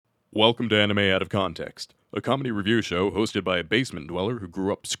Welcome to Anime Out of Context, a comedy review show hosted by a basement dweller who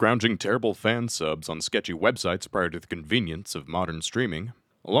grew up scrounging terrible fan subs on sketchy websites prior to the convenience of modern streaming,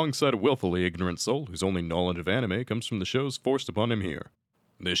 alongside a willfully ignorant soul whose only knowledge of anime comes from the shows forced upon him here.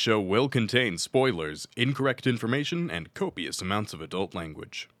 This show will contain spoilers, incorrect information, and copious amounts of adult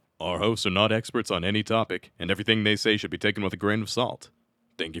language. Our hosts are not experts on any topic, and everything they say should be taken with a grain of salt.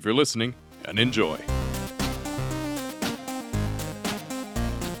 Thank you for listening, and enjoy.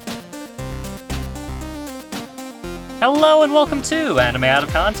 Hello and welcome to Anime Out of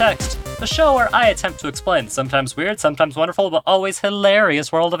Context, the show where I attempt to explain the sometimes weird, sometimes wonderful, but always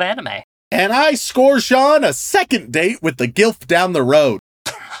hilarious world of anime. And I score Sean a second date with the gilf down the road.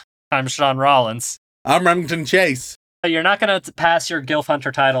 I'm Sean Rollins. I'm Remington Chase. You're not going to pass your Gilf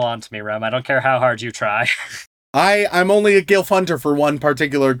Hunter title on to me, Rem. I don't care how hard you try. I'm only a gilf hunter for one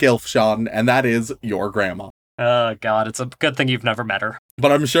particular gilf, Sean, and that is your grandma. Oh, God, it's a good thing you've never met her.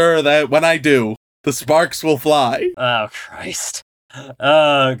 But I'm sure that when I do, the sparks will fly. Oh, Christ.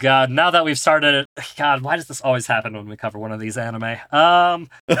 Oh, God, now that we've started it... God, why does this always happen when we cover one of these anime? Why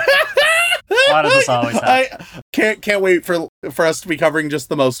does this always happen? I can't wait for us to be covering just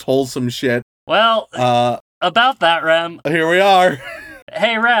the most wholesome shit. Well, about that, Rem. Here we are.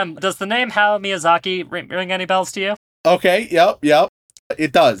 Hey, Rem, does the name Hayao Miyazaki ring any bells to you? Okay, yep.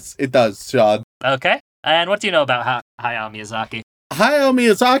 It does, Sean. Okay. And what do you know about Hayao Miyazaki? Hayao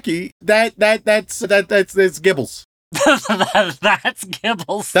Miyazaki, that's Gibbles. That's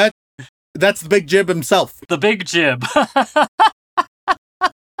Gibbles. That's the big jib himself. The big jib. Do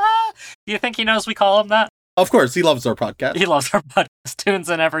you think he knows we call him that? Of course, he loves our podcast. He loves our podcast. Tunes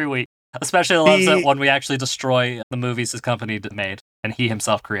in every week. Especially loves it when we actually destroy the movies his company made and he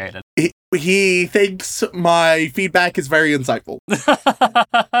himself created. He thinks my feedback is very insightful.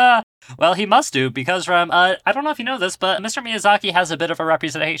 Well, he must do, because, I don't know if you know this, but Mr. Miyazaki has a bit of a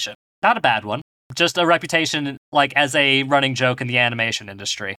reputation. Not a bad one. Just a reputation, like, as a running joke in the animation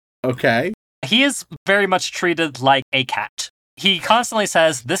industry. Okay. He is very much treated like a cat. He constantly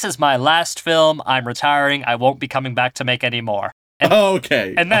says, "This is my last film, I'm retiring, I won't be coming back to make any more."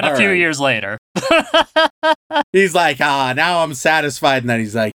 Okay. And then a few years later. He's like, now I'm satisfied. And then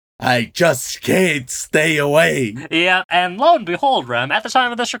he's like, I just can't stay away. Yeah, and lo and behold, Rem, at the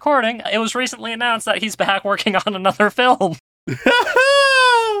time of this recording, it was recently announced that he's back working on another film.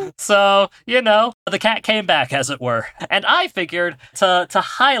 So, the cat came back, as it were. And I figured to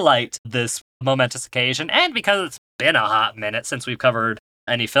highlight this momentous occasion, and because it's been a hot minute since we've covered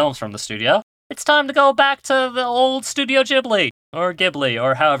any films from the studio, it's time to go back to the old Studio Ghibli,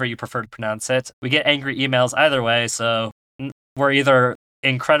 or however you prefer to pronounce it. We get angry emails either way, so we're either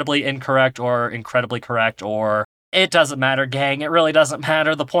incredibly incorrect or incredibly correct, or it doesn't matter, gang. It really doesn't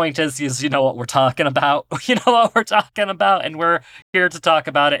matter. The point is you know what we're talking about. You know what we're talking about, and we're here to talk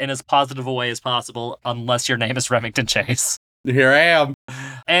about it in as positive a way as possible, unless your name is Remington Chase. Here I am.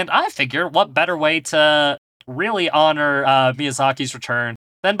 And I figure, what better way to really honor Miyazaki's return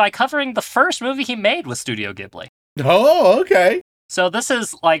than by covering the first movie he made with Studio Ghibli. Oh, okay. So this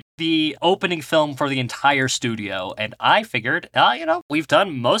is like the opening film for the entire studio, and I figured, we've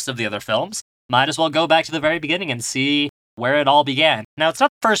done most of the other films. Might as well go back to the very beginning and see where it all began. Now, it's not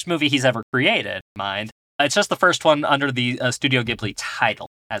the first movie he's ever created, mind. It's just the first one under the Studio Ghibli title,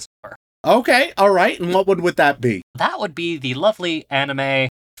 as it were. Okay, all right. And what would that be? That would be the lovely anime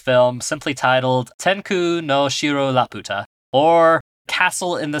film simply titled Tenku no Shiro Laputa, or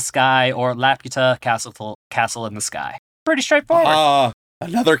Castle in the Sky, or Laputa Castle in the Sky. Pretty straightforward.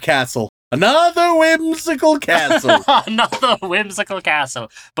 Another castle. Another whimsical castle. Another whimsical castle.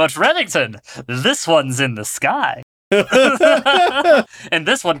 But Remington, this one's in the sky. And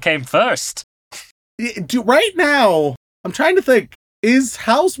this one came first. Right now, I'm trying to think, is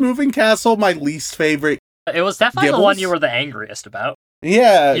House Moving Castle my least favorite? It was definitely the one you were the angriest about.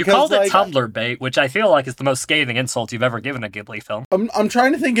 Yeah. You called it Tumblr bait, which I feel like is the most scathing insult you've ever given a Ghibli film. I'm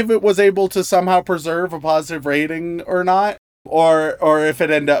trying to think if it was able to somehow preserve a positive rating or not, or if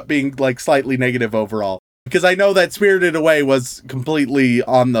it ended up being like slightly negative overall. Because I know that Spirited Away was completely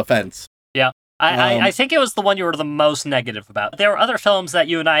on the fence. Yeah. I think it was the one you were the most negative about. There were other films that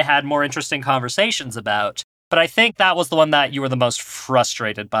you and I had more interesting conversations about, but I think that was the one that you were the most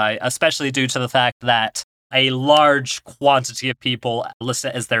frustrated by, especially due to the fact that a large quantity of people list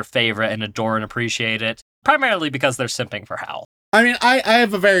it as their favorite and adore and appreciate it, primarily because they're simping for Howl. I mean, I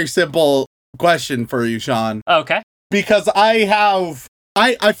have a very simple question for you, Sean. Okay. Because I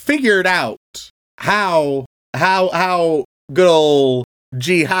figured out how good old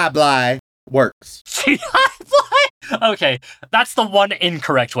Ghibli works. Ghibli? Okay, that's the one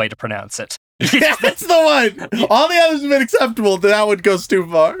incorrect way to pronounce it. That's the one. All the others have been acceptable. That one goes too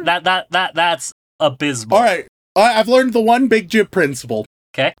far. That's abysmal. All right. I've learned the one big Jib principle.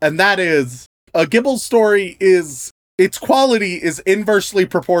 Okay. And that is a Gibble story its quality is inversely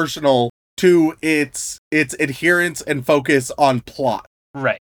proportional to its adherence and focus on plot.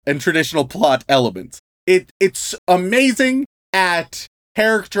 Right. And traditional plot elements. It's amazing at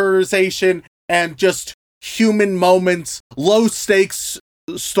characterization and just human moments, low stakes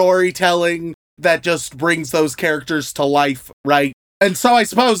storytelling that just brings those characters to life, right? And so I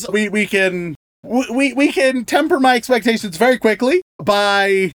suppose we can temper my expectations very quickly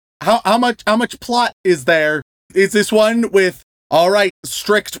by how much plot is there? Is this one with all right,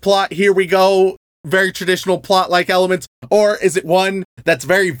 strict plot, here we go, very traditional plot like elements, or is it one that's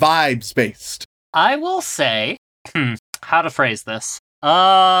very vibes based? I will say, how to phrase this?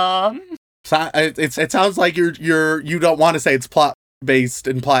 So it sounds like you don't want to say it's plot based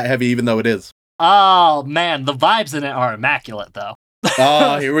and plot heavy, even though it is. Oh man, the vibes in it are immaculate, though.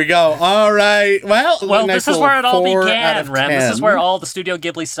 Oh, here we go. All right. Well, this is where it all began, Rem. This is where all the Studio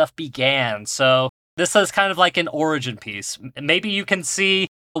Ghibli stuff began. So this is kind of like an origin piece. Maybe you can see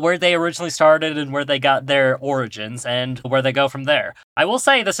where they originally started and where they got their origins and where they go from there. I will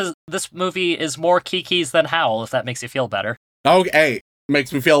say this movie is more Kiki's than Howl, if that makes you feel better. Okay.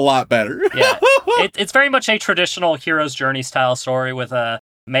 Makes me feel a lot better. Yeah. It's very much a traditional hero's journey style story with a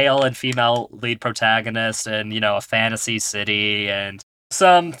male and female lead protagonist and, a fantasy city and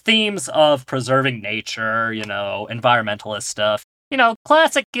some themes of preserving nature, environmentalist stuff.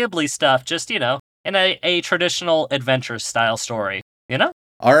 Classic Ghibli stuff, just, in a traditional adventure style story,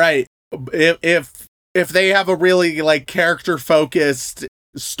 All right. If they have a really character focused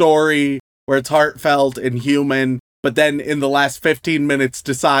story where it's heartfelt and human, but then in the last 15 minutes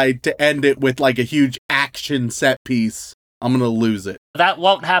decide to end it with a huge action set piece, I'm gonna lose it. That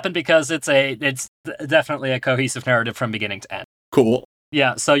won't happen because it's definitely a cohesive narrative from beginning to end. Cool.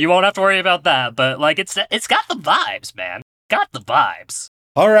 Yeah, so you won't have to worry about that, but it's got the vibes, man. Got the vibes.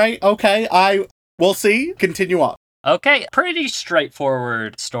 All right, okay. We'll see. Continue on. Okay, pretty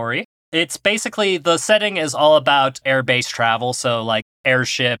straightforward story. It's basically, the setting is all about air-based travel, so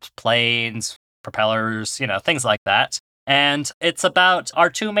airships, planes, propellers, things like that. And it's about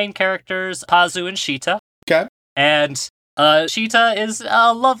our two main characters, Pazu and Shita. Okay. And Shita is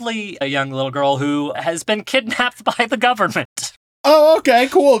a lovely young little girl who has been kidnapped by the government. Oh, okay,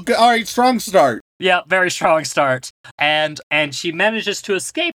 cool. All right, strong start. Yeah, very strong start. And she manages to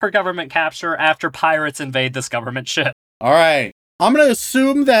escape her government capture after pirates invade this government ship. All right. I'm going to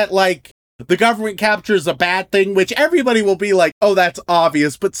assume that, the government capture is a bad thing, which everybody will be like, oh, that's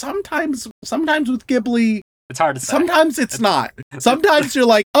obvious. But sometimes with Ghibli, it's hard to say. Sometimes it's not. Sometimes you're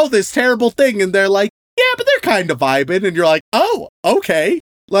like, oh, this terrible thing. And they're like, yeah, but they're kind of vibing. And you're like, oh, okay.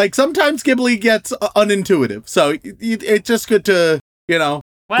 Sometimes Ghibli gets unintuitive. So it's just good to,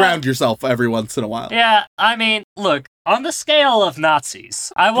 ground yourself every once in a while. Yeah, I mean, look, on the scale of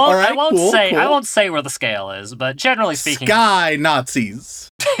Nazis, I won't say where the scale is, but generally speaking, Sky Nazis.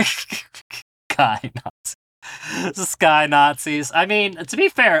 Sky Nazis. I mean, to be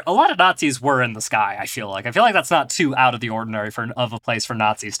fair, a lot of Nazis were in the sky, I feel like. That's not too out of the ordinary of a place for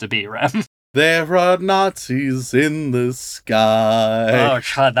Nazis to be, Rem. There are Nazis in the sky. Oh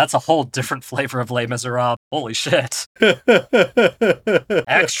god, that's a whole different flavor of Les Miserables. Holy shit.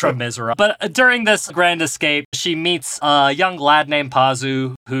 Extra miserable. But during this grand escape, she meets a young lad named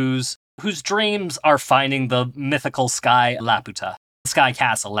Pazu, whose dreams are finding the mythical sky Laputa. Sky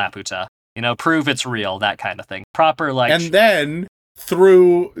Castle Laputa. Prove it's real, that kind of thing. Proper, And then,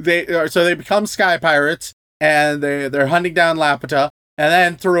 they become sky pirates, and they're hunting down Laputa. And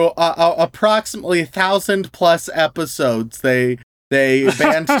then through approximately 1,000+ episodes, they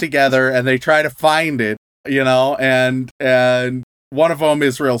band together and they try to find it, and one of them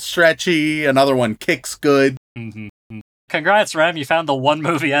is real stretchy, another one kicks good. Mm-hmm. Congrats, Rem, you found the one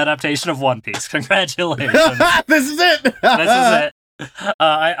movie adaptation of One Piece. Congratulations. This is it! This is it.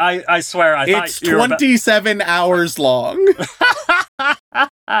 I swear, it's 27 hours long.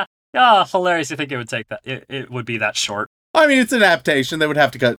 Oh, hilarious! You think it would take that? It would be that short? I mean, it's an adaptation. They would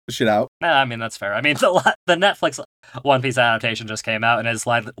have to cut shit out. I mean, that's fair. I mean, the Netflix One Piece adaptation just came out and is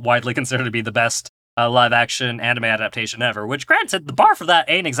widely considered to be the best live-action anime adaptation ever, which, granted, the bar for that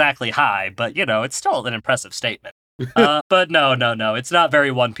ain't exactly high, but, it's still an impressive statement. But no, it's not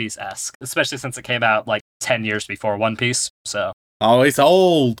very One Piece-esque, especially since it came out, 10 years before One Piece, so... Oh, it's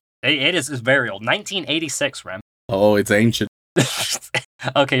old. It is very old. 1986, Rem. Oh, it's ancient.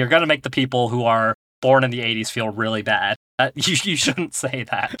 Okay, you're gonna make the people who are born in the 80s feel really bad. You shouldn't say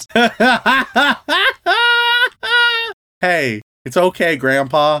that. Hey, it's okay,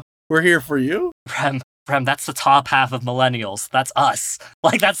 Grandpa. We're here for you. Rem, that's the top half of millennials. That's us.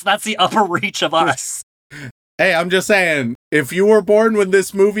 Like, that's the upper reach of us. Hey, I'm just saying, if you were born when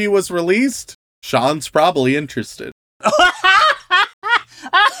this movie was released, Sean's probably interested.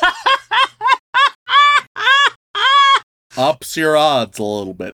 Ups your odds a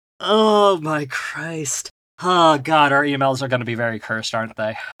little bit. Oh my Christ. Oh God, our emails are going to be very cursed, aren't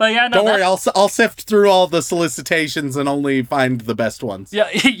they? But yeah, no. Don't worry, I'll sift through all the solicitations and only find the best ones.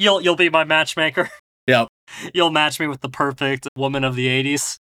 Yeah, you'll be my matchmaker. Yep. You'll match me with the perfect woman of the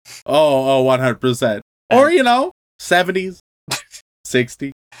 80s. Oh, 100%. Or, 70s,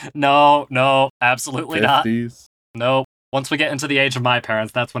 60s. No, absolutely 50s. not. No. Once we get into the age of my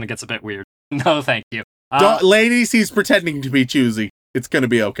parents, that's when it gets a bit weird. No, thank you. Ladies, he's pretending to be choosy. It's gonna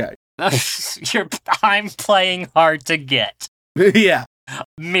be okay. I'm playing hard to get. Yeah.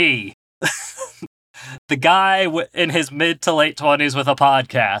 Me. The guy in his mid to late 20s with a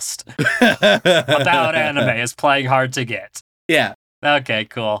podcast about anime is playing hard to get. Yeah. Okay,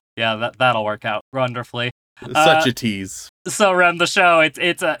 cool. Yeah, that'll work out wonderfully. Such a tease. So, Rem, the show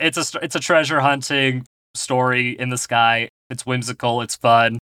it's a treasure hunting story in the sky. It's whimsical. It's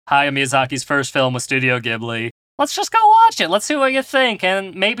fun. Hayao Miyazaki's first film with Studio Ghibli. Let's just go watch it. Let's see what you think,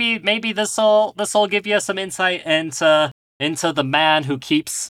 and maybe this'll give you some insight into the man who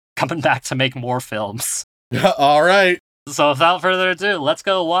keeps coming back to make more films. All right. So, without further ado, let's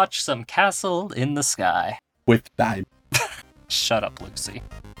go watch some Castle in the Sky. With time. Shut up, Lucy.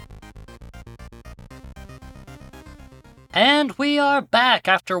 And we are back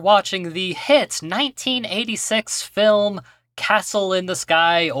after watching the hit 1986 film Castle in the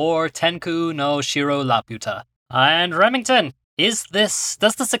Sky, or Tenku no Shiro Laputa. And Remington, does this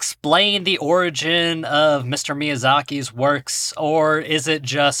explain the origin of Mr. Miyazaki's works, or is it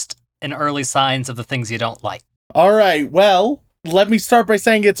just an early signs of the things you don't like? All right, well, let me start by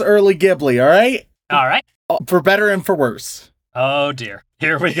saying it's early Ghibli, all right? All right. For better and for worse. Oh dear.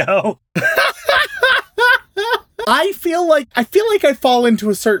 Here we go. I feel like I fall into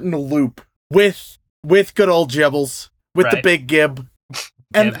a certain loop with good old Gibbles, with the big Gib.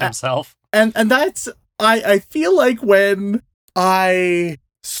 Gib himself. And that's I feel like when I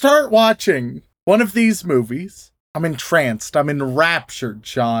start watching one of these movies, I'm entranced, I'm enraptured,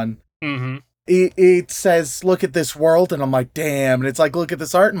 Sean. Mm-hmm. It says, look at this world, and I'm like, damn. And it's like, look at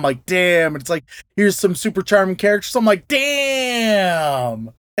this art, and I'm like, damn. And it's like, here's some super charming characters. I'm like,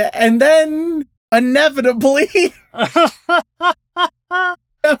 damn. And then inevitably,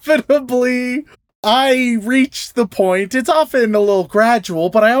 I reach the point. It's often a little gradual,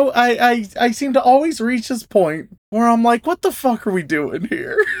 but I seem to always reach this point where I'm like, what the fuck are we doing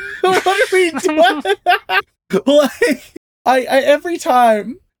here? What are we doing? Like, I every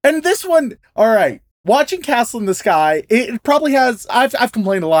time. And this one, all right, watching Castle in the Sky, it probably has, I've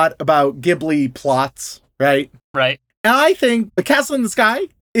complained a lot about Ghibli plots, right? Right. And I think the Castle in the Sky,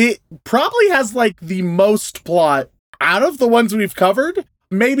 it probably has like the most plot out of the ones we've covered.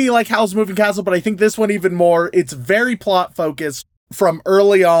 Maybe like Howl's Moving Castle, but I think this one even more. It's very plot focused from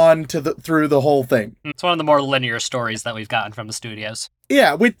early on to through the whole thing. It's one of the more linear stories that we've gotten from the studios.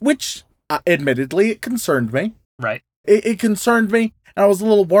 Yeah, which admittedly, it concerned me. Right. It concerned me. And I was a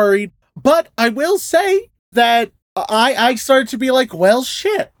little worried, but I will say that I started to be like, well,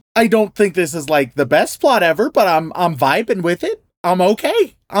 shit. I don't think this is like the best plot ever, but I'm vibing with it. I'm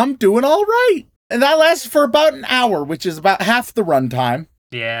okay. I'm doing all right. And that lasted for about an hour, which is about half the runtime.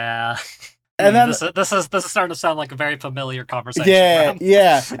 Yeah. And then this is starting to sound like a very familiar conversation.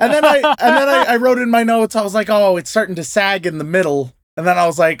 Yeah. And then I wrote in my notes, I was like, oh, it's starting to sag in the middle. And then I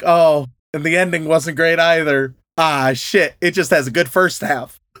was like, oh, and the ending wasn't great either. Ah, shit. It just has a good first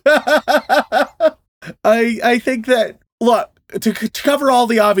half. I think that, look, to cover all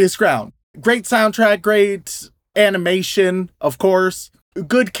the obvious ground, great soundtrack, great animation, of course,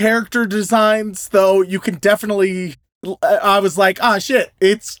 good character designs, though you can definitely, I was like, ah, shit,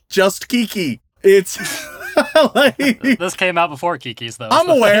 it's just Kiki. It's like, this came out before Kiki's, though. I'm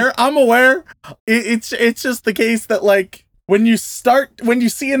aware. It's just the case that, like, when you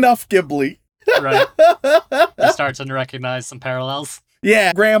see enough Ghibli, right, you start to recognize some parallels.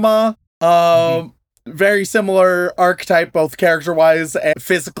 Yeah, Grandma, very similar archetype, both character-wise and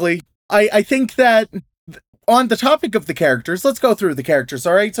physically. I think that on the topic of the characters, let's go through the characters,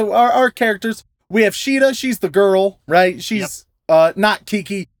 all right? So our characters, we have Sheeta, she's the girl, right? She's not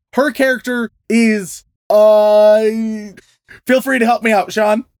Kiki. Her character is, feel free to help me out,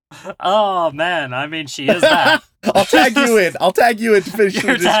 Sean. Oh, man, I mean, she is that. I'll tag you in. To finish the description.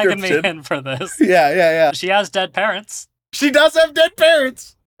 You're tagging me in for this. Yeah. She has dead parents. She does have dead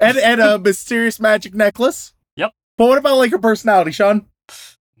parents. And a mysterious magic necklace. Yep. But what about, like, her personality, Sean?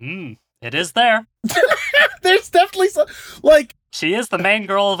 It is there. There's definitely some, like, She is the main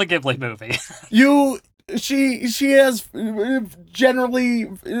girl of a Ghibli movie. she has generally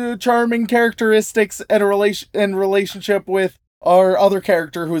charming characteristics and relationship with our other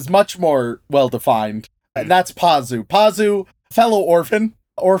character who is much more well defined, and that's Pazu. Pazu, fellow orphan.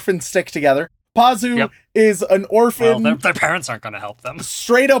 Orphans stick together. Pazu is an orphan. Well, their parents aren't going to help them.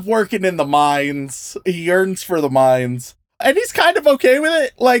 Straight up working in the mines. He yearns for the mines, and he's kind of okay with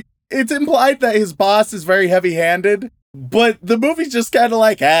it. Like, it's implied that his boss is very heavy-handed. But the movie's just kind of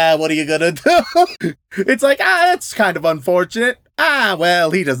like, what are you gonna do? It's like, that's kind of unfortunate.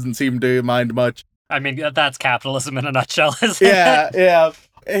 Well, he doesn't seem to mind much. I mean, that's capitalism in a nutshell, isn't it? Yeah.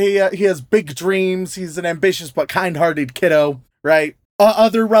 He has big dreams. He's an ambitious but kind-hearted kiddo, right?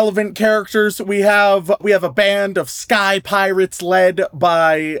 Other relevant characters, we have a band of sky pirates led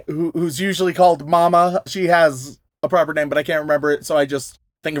by who's usually called Mama. She has a proper name, but I can't remember it, so I just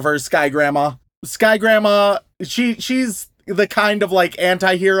think of her as Sky Grandma. Sky Grandma, she's the kind of like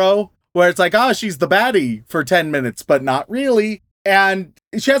anti-hero where it's like, she's the baddie for 10 minutes, but not really. And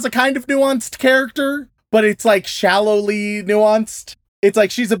she has a kind of nuanced character, but it's like shallowly nuanced. It's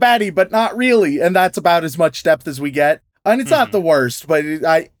like she's a baddie, but not really. And that's about as much depth as we get. And it's not the worst, but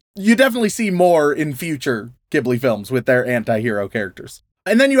you definitely see more in future Ghibli films with their anti-hero characters.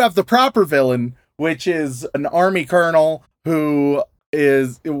 And then you have the proper villain, which is an army colonel who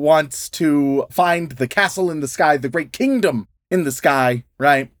wants to find the castle in the sky, the great kingdom in the sky,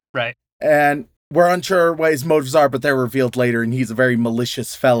 right? Right. And we're unsure what his motives are, but they're revealed later, and he's a very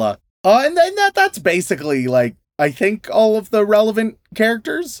malicious fella. And then that's basically, like, I think all of the relevant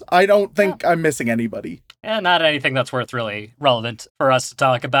characters. I don't think I'm missing anybody. Yeah, not anything that's really relevant for us to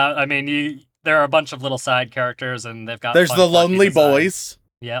talk about. I mean, there are a bunch of little side characters, and they've got... There's the lonely boys.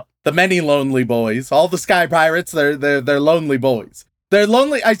 Yep. The many lonely boys. All the sky pirates, they're lonely boys. They're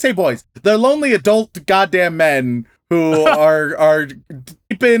lonely, I say boys, they're lonely adult goddamn men who are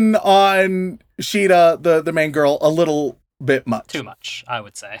deeping on Sheeta, the main girl, a little bit much. Too much, I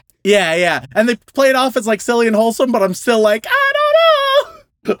would say. Yeah. And they play it off as like silly and wholesome, but I'm still like, I don't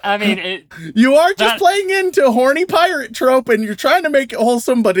know. I mean, you are just playing into horny pirate trope and you're trying to make it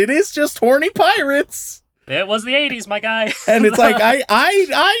wholesome, but it is just horny pirates. It was the 80s, my guy. And it's like,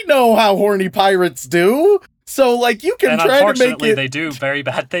 I know how horny pirates do. So, like, you can try to make it... unfortunately, they do very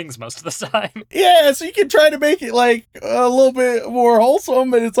bad things most of the time. Yeah, so you can try to make it, like, a little bit more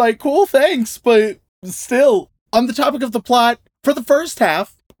wholesome, and it's like, cool, thanks, but still. On the topic of the plot, for the first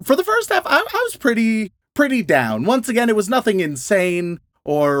half, I was pretty down. Once again, it was nothing insane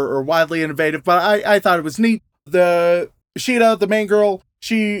or wildly innovative, but I thought it was neat. Sheeta, the main girl,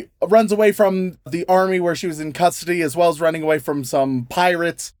 she runs away from the army where she was in custody, as well as running away from some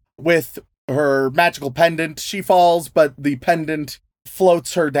pirates with her magical pendant. She falls, but the pendant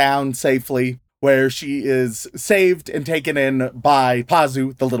floats her down safely, where she is saved and taken in by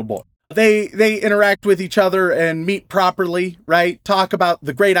Pazu, the little boy. They interact with each other and meet properly, right? Talk about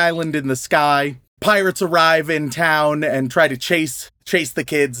the great island in the sky. Pirates arrive in town and try to chase the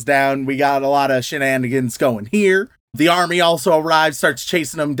kids down. We got a lot of shenanigans going here. The army also arrives, starts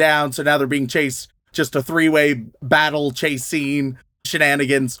chasing them down, so now they're being chased. Just a three-way battle chase scene.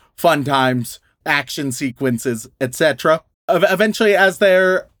 Shenanigans, fun times, action sequences, etc. Eventually, as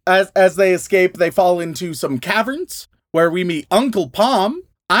they escape, they fall into some caverns where we meet Uncle Palm.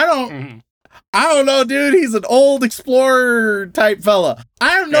 I don't know, dude. He's an old explorer type fella.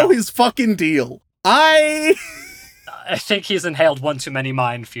 I don't know his fucking deal. I think he's inhaled one too many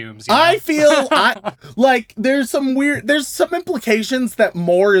mind fumes. I feel like there's some implications that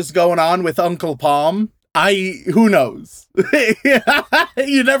more is going on with Uncle Palm. Who knows?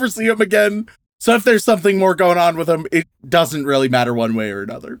 You never see him again. So if there's something more going on with him, it doesn't really matter one way or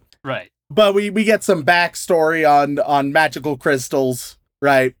another. Right. But we get some backstory on magical crystals,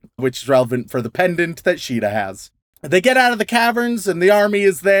 right? Which is relevant for the pendant that Sheeta has. They get out of the caverns and the army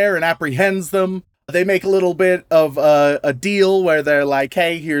is there and apprehends them. They make a little bit of a deal where they're like,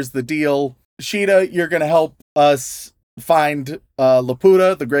 hey, here's the deal. Sheeta, you're going to help us find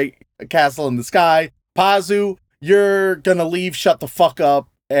Laputa, the great castle in the sky. Pazu, you're gonna leave, shut the fuck up,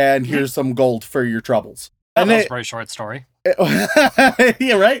 and here's some gold for your troubles. That was a very short story.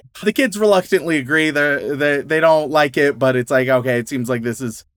 Yeah, right? The kids reluctantly agree. They don't like it, but it's like, okay, it seems like this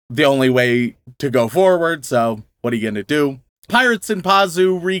is the only way to go forward, so what are you gonna do? Pirates and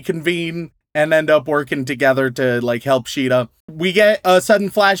Pazu reconvene and end up working together to, like, help Sheeta. We get a sudden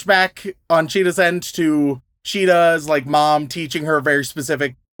flashback on Sheeta's end to Sheeta's, like, mom teaching her very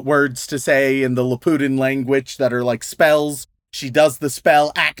specific words to say in the Laputan language that are like spells. She does the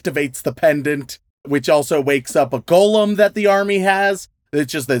spell, activates the pendant, which also wakes up a golem that the army has.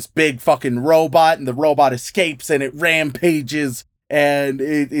 it's just this big fucking robot, and the robot escapes and it rampages, and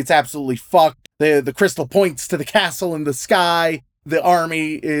it's absolutely fucked. The crystal points to the castle in the sky. The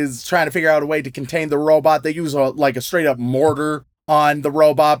army is trying to figure out a way to contain the robot. They use a straight up mortar on the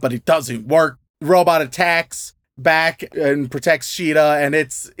robot, but it doesn't work. The robot attacks back and protects Sheeta, and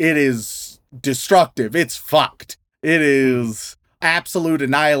it is destructive. It's fucked. It is absolute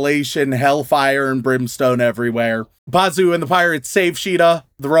annihilation, hellfire and brimstone everywhere. Pazu and the pirates save Sheeta.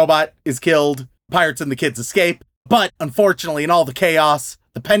 The robot is killed. Pirates and the kids escape. But unfortunately, in all the chaos,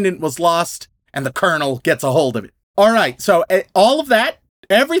 the pendant was lost, and the colonel gets a hold of it. All right, so all of that,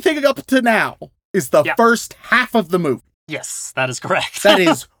 everything up to now, is the first half of the movie. Yes, that is correct. That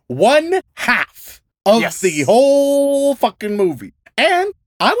is one half of the whole fucking movie. And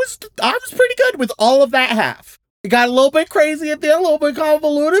I was pretty good with all of that half. It got a little bit crazy at the end, a little bit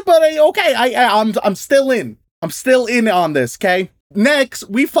convoluted, but I'm still in. I'm still in on this, okay? Next,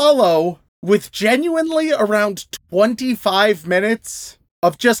 we follow with genuinely around 25 minutes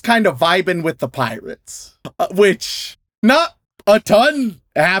of just kind of vibing with the pirates, which not a ton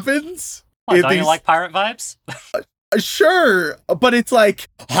happens. Don't you like pirate vibes? Sure, but it's like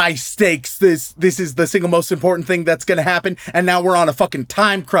high stakes. This is the single most important thing that's gonna happen, and now we're on a fucking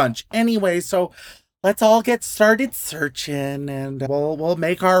time crunch. Anyway, so let's all get started searching, and we'll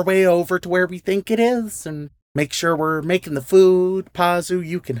make our way over to where we think it is, and make sure we're making the food. Pazu,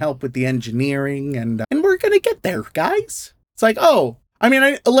 you can help with the engineering, and we're gonna get there, guys. It's like, oh, I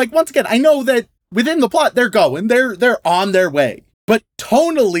mean, once again, I know that within the plot they're on their way, but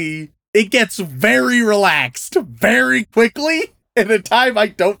tonally it gets very relaxed very quickly in a time I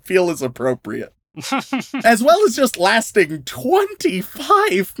don't feel is appropriate. As well as just lasting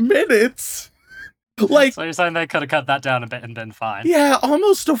 25 minutes. Like, so you're saying they could have cut that down a bit and been fine. Yeah,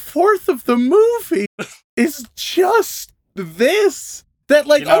 almost a fourth of the movie is just this. That,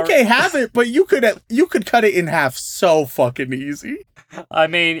 like, okay, have it, but you could cut it in half so fucking easy. I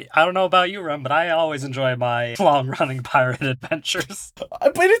mean, I don't know about you, Ren, but I always enjoy my long-running pirate adventures.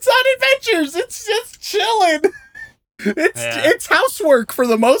 But it's not adventures, it's just chilling. It's housework for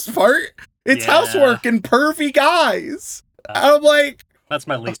the most part. It's housework and pervy guys. I'm like... That's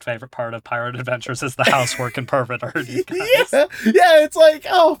my least favorite part of pirate adventures is the housework and pervy guys. Yeah, it's like,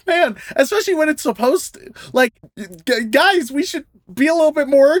 oh man. Especially when it's supposed to... Like, guys, we should be a little bit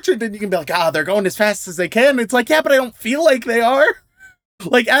more urgent, and you can be like, they're going as fast as they can. It's like, yeah, but I don't feel like they are.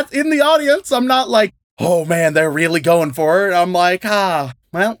 Like, in the audience, I'm not like, oh man, they're really going for it. I'm like,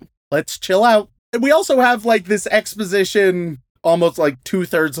 well, let's chill out. And we also have like this exposition almost like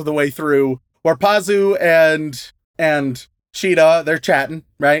 2/3 of the way through where Pazu and Sheeta, they're chatting,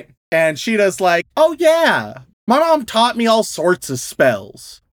 right? And Sheeta's like, oh yeah, my mom taught me all sorts of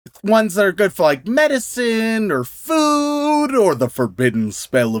spells. Ones that are good for like medicine or food or the forbidden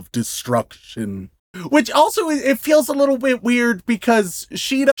spell of destruction. Which also, it feels a little bit weird because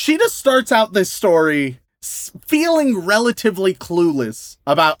Sheeta starts out this story feeling relatively clueless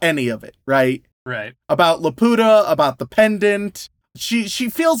about any of it, right? Right. About Laputa, about the pendant. She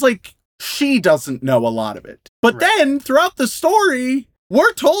feels like she doesn't know a lot of it. But then, throughout the story,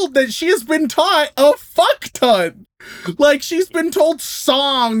 we're told that she has been taught a fuck ton. Like, she's been told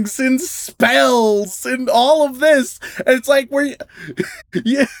songs and spells and all of this. And it's like,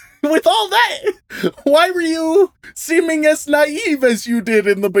 yeah, with all that, why were you seeming as naive as you did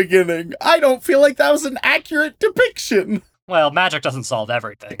in the beginning? I don't feel like that was an accurate depiction. Well, magic doesn't solve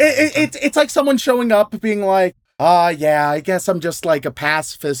everything. It's like someone showing up being like, yeah, I guess I'm just like a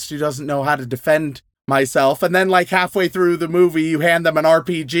pacifist who doesn't know how to defend myself. And then like halfway through the movie, you hand them an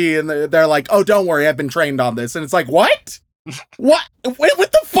RPG and they're like, oh, don't worry, I've been trained on this. And it's like, what? What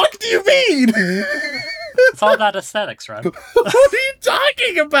the fuck do you mean? It's all about aesthetics, right? What are you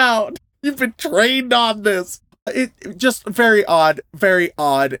talking about? You've been trained on this. It just very odd, very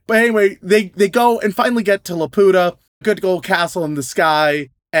odd. But anyway, they go and finally get to Laputa, good old castle in the sky.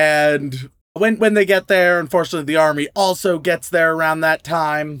 And when they get there, unfortunately, the army also gets there around that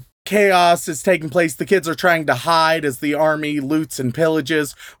time. Chaos is taking place. The kids are trying to hide as the army loots and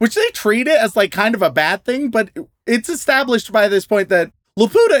pillages, which they treat it as like kind of a bad thing, but it's established by this point that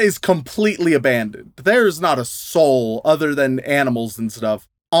Laputa is completely abandoned. There's not a soul other than animals and stuff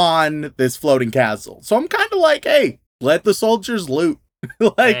on this floating castle. So I'm kind of like, hey, let the soldiers loot.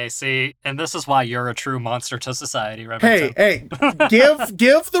 Like, hey, see, and this is why you're a true monster to society, Remington. Hey, give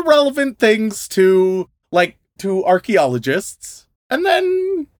the relevant things to archaeologists, and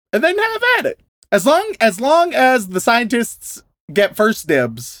then have at it. As long as the scientists get first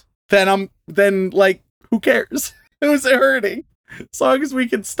dibs, then who cares? Who's it hurting? As long as we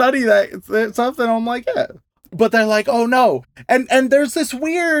can study that something, I'm like, yeah. But they're like, oh no. And there's this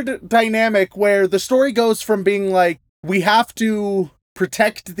weird dynamic where the story goes from being like, we have to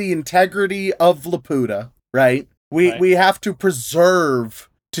protect the integrity of Laputa, right? We have to preserve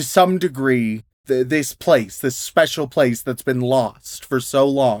to some degree this place, this special place that's been lost for so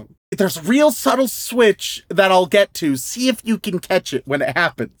long. There's a real subtle switch that I'll get to. See if you can catch it when it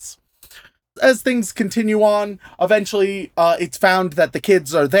happens. As things continue on, eventually it's found that the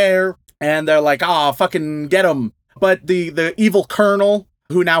kids are there, and they're like, fucking get them. But the evil colonel,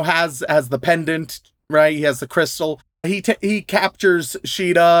 who now has the pendant, right? He has the crystal. He captures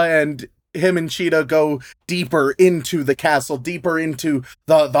Sheeta, and him and Sheeta go deeper into the castle, deeper into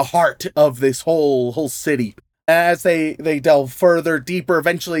the heart of this whole city. As they delve further, deeper,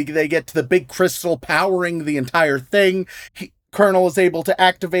 eventually they get to the big crystal powering the entire thing. Colonel is able to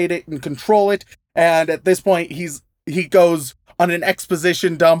activate it and control it, and at this point he goes on an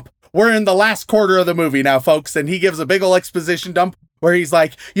exposition dump. We're in the last quarter of the movie now, folks, and he gives a big ol' exposition dump where he's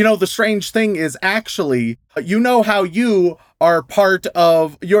like, the strange thing is actually, how you are part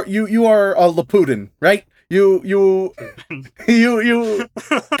of you are a Laputan, right? You you're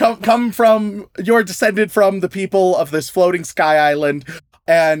descended from the people of this floating sky island,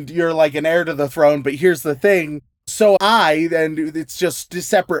 and you're like an heir to the throne. But here's the thing. So and it's just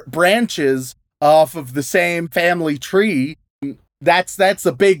separate branches off of the same family tree. That's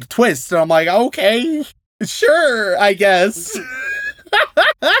a big twist. And I'm like, okay, sure, I guess.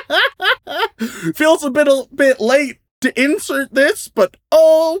 Feels a bit late to insert this, but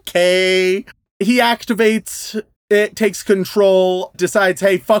okay. He activates it, takes control, decides,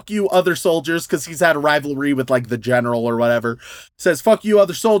 hey, fuck you other soldiers, because he's had a rivalry with like the general or whatever. Says, fuck you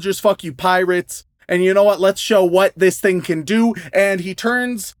other soldiers, fuck you pirates. And you know what? Let's show what this thing can do. And he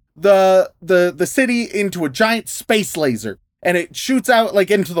turns the city into a giant space laser. And it shoots out like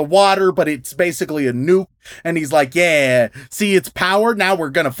into the water, but it's basically a nuke. And he's like, yeah, see its power? Now we're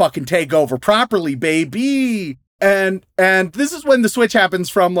gonna fucking take over properly, baby. And this is when the switch happens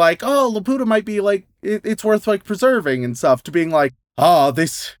from like, Laputa might be like, it's worth like preserving and stuff, to being like,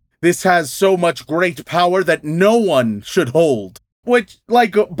 this has so much great power that no one should hold. Which,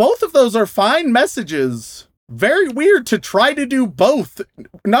 like, both of those are fine messages. Very weird to try to do both,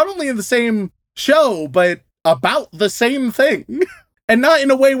 not only in the same show, but about the same thing. And not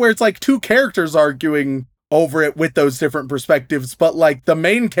in a way where it's like two characters arguing over it with those different perspectives, but like the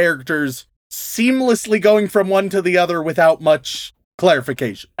main characters seamlessly going from one to the other without much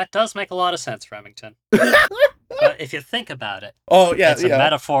clarification. That does make a lot of sense, Remington. But if you think about it, it's a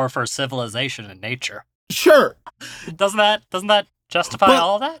metaphor for civilization and nature. Sure. Doesn't that justify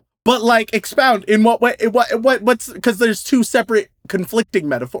all of that? But like, expound in what way? What's because there's two separate conflicting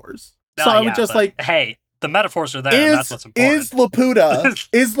metaphors. So I would just like, hey, the metaphors are there. And that's what's important.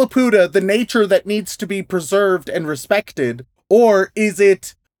 Is Laputa the nature that needs to be preserved and respected, or is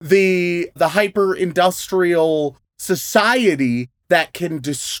it the hyper-industrial society that can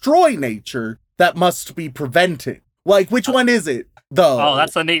destroy nature that must be prevented? Like, which one is it, though? Oh,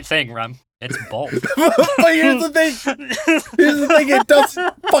 that's the neat thing, Rem. It's both. But here's the thing, it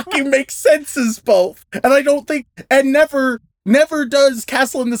doesn't fucking make sense as both. And I don't think, and never does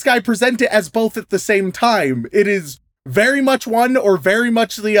Castle in the Sky present it as both at the same time. It is very much one or very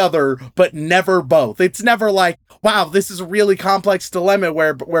much the other, but never both. It's never like, wow, this is a really complex dilemma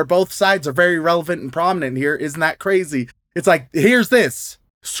where both sides are very relevant and prominent here. Isn't that crazy? It's like, here's this,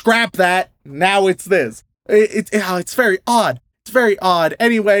 scrap that, now it's this. It's very odd. It's very odd.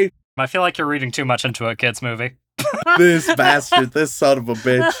 Anyway, I feel like you're reading too much into a kid's movie. This bastard, this son of a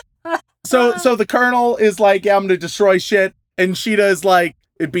bitch. So the Colonel is like, yeah, I'm gonna destroy shit. And Sheeta is like,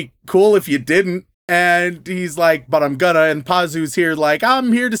 it'd be cool if you didn't. And he's like, but I'm gonna. And Pazu's here like,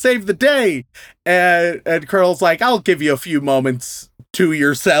 I'm here to save the day. And Colonel's like, I'll give you a few moments to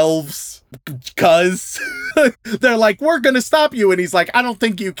yourselves. Cause they're like, we're gonna stop you. And he's like, I don't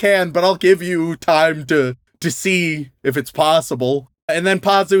think you can, but I'll give you time to see if it's possible. And then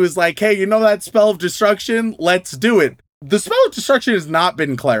Pazu is like, hey, you know that spell of destruction? Let's do it. The spell of destruction has not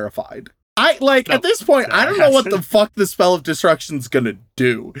been clarified. At this point, I don't know what the fuck the spell of destruction's gonna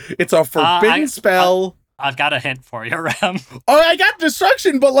do. It's a forbidden spell. I've got a hint for you, Rem. Oh, I got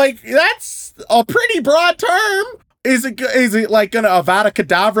destruction, but like, that's a pretty broad term. Is it like gonna Avada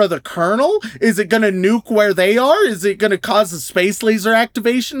Kedavra the Colonel? Is it gonna nuke where they are? Is it gonna cause a space laser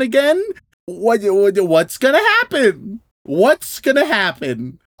activation again? What's gonna happen? What's gonna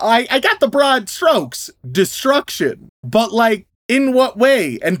happen? I got the broad strokes. Destruction. But like, in what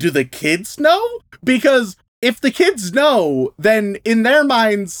way? And do the kids know? Because if the kids know, then in their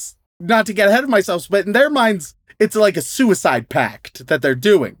minds, not to get ahead of myself, but in their minds, it's like a suicide pact that they're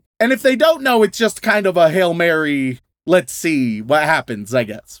doing. And if they don't know, it's just kind of a Hail Mary, let's see what happens, I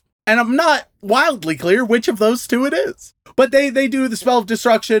guess. And I'm not wildly clear which of those two it is. But they do the spell of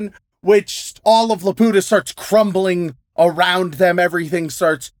destruction, which all of Laputa starts crumbling around them. Everything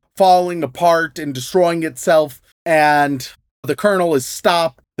starts falling apart and destroying itself. And the kernel is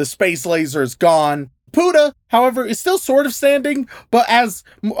stopped. The space laser is gone. Laputa, however, is still sort of standing, but as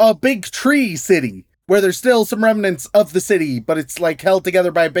a big tree city, where there's still some remnants of the city, but it's like held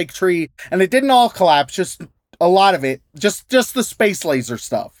together by a big tree. And it didn't all collapse, just a lot of it. Just the space laser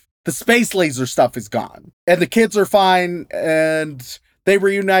stuff. The space laser stuff is gone. And the kids are fine, and they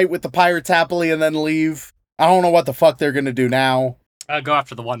reunite with the pirates happily and then leave. I don't know what the fuck they're gonna do now. Go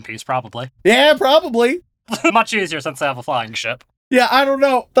after the One Piece, probably. Yeah, probably. Much easier since they have a flying ship. Yeah, I don't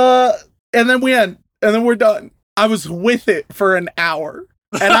know. And then we end. And then we're done. I was with it for an hour.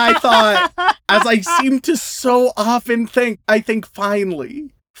 And I thought, as I seem to so often think, I think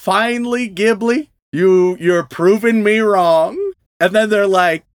finally, Ghibli, you're proving me wrong. And then they're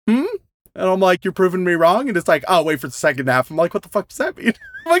like, And I'm like, you're proving me wrong? And it's like, oh, wait for the second half. I'm like, what the fuck does that mean?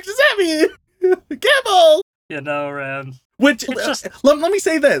 I'm like, does that mean? Ghibli! You know, Ren. Which, let me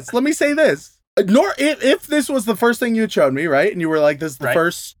say this. Nor if this was the first thing you showed me, right? And you were like, this is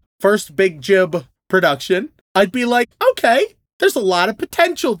the first big jib production, I'd be like, okay, there's a lot of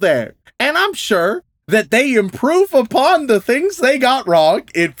potential there. And I'm sure that they improve upon the things they got wrong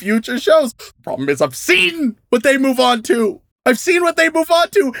in future shows. Problem is, I've seen what they move on to. And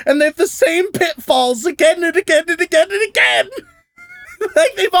they have the same pitfalls again and again and again and again.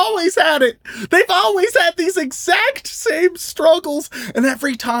 Like, they've always had it. They've always had these exact same struggles. And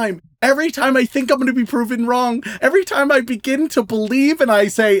every time I think I'm going to be proven wrong, every time I begin to believe and I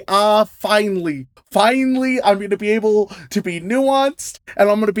say, finally, I'm going to be able to be nuanced, and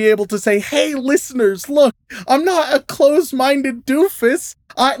I'm going to be able to say, hey, listeners, look, I'm not a closed-minded doofus.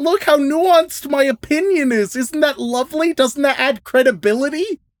 Look how nuanced my opinion is. Isn't that lovely? Doesn't that add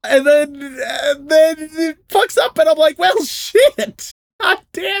credibility? And then it fucks up, and I'm like, well, shit. God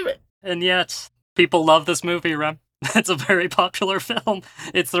damn it. And yet, people love this movie, Rem. It's a very popular film.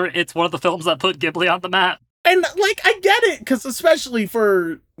 It's one of the films that put Ghibli on the map. And, like, I get it, because especially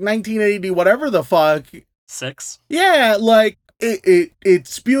for 1980, whatever the fuck. 6. Yeah, like,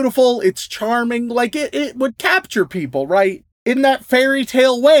 it's beautiful, it's charming, like, it would capture people, right? In that fairy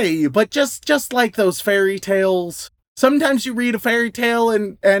tale way, but just like those fairy tales. Sometimes you read a fairy tale,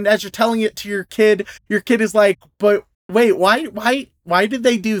 and as you're telling it to your kid is like, but wait, why did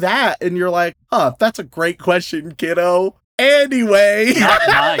they do that? And you're like, that's a great question, kiddo. Anyway. Not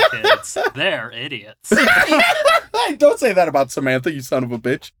my kids. They're idiots. Don't say that about Samantha, you son of a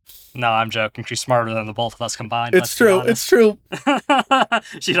bitch. No, I'm joking. She's smarter than the both of us combined. It's true.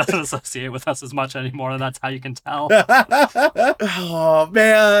 She doesn't associate with us as much anymore, and that's how you can tell. Oh,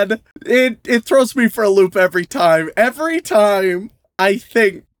 man. It throws me for a loop every time. Every time I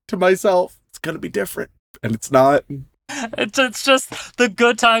think to myself, it's going to be different. And it's not. It's just, the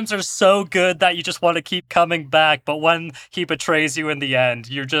good times are so good that you just want to keep coming back, but when he betrays you in the end,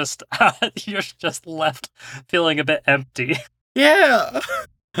 you're just left feeling a bit empty. Yeah.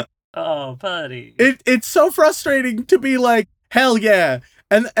 Oh, buddy. It's so frustrating to be like, hell yeah.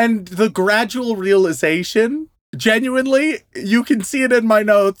 And the gradual realization, genuinely, you can see it in my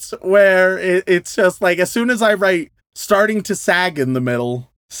notes where it's just like, as soon as I write starting to sag in the middle,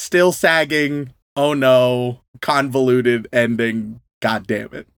 still sagging, oh no, convoluted ending, god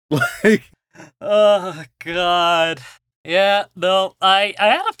damn it. Like, oh god. Yeah, no, I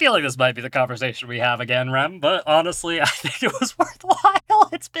had a feeling this might be the conversation we have again, Rem, but honestly, I think it was worthwhile.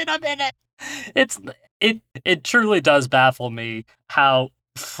 It's been a minute. It truly does baffle me how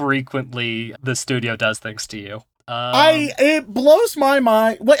frequently the studio does things to you. It blows my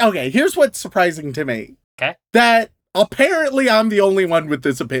mind. Wait, okay, here's what's surprising to me. Okay. That apparently I'm the only one with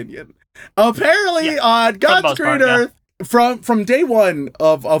this opinion. Apparently, on God's Great Earth, from day one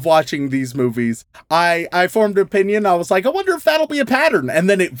of watching these movies, I formed an opinion. I was like, I wonder if that'll be a pattern. And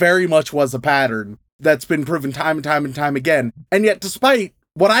then it very much was a pattern that's been proven time and time and time again. And yet, despite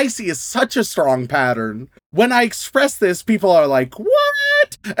what I see as such a strong pattern, when I express this, people are like,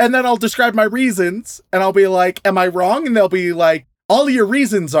 what? And then I'll describe my reasons, and I'll be like, am I wrong? And they'll be like, all your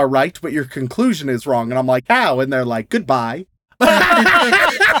reasons are right, but your conclusion is wrong. And I'm like, how? And they're like, goodbye.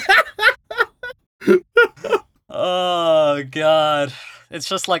 Oh, God. It's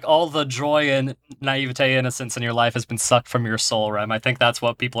just like all the joy and naivete, innocence in your life has been sucked from your soul, Rem. I think that's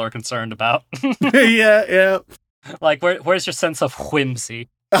what people are concerned about. Yeah. Like, where's your sense of whimsy?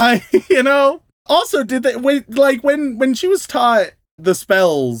 Also, did they, when she was taught the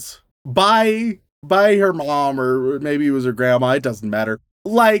spells by her mom, or maybe it was her grandma, it doesn't matter.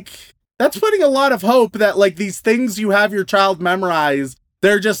 like, that's putting a lot of hope that, like, these things you have your child memorize,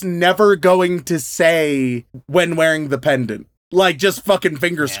 they're just never going to say when wearing the pendant. Like, just fucking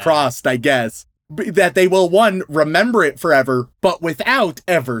fingers crossed, I guess. That they will, one, remember it forever, but without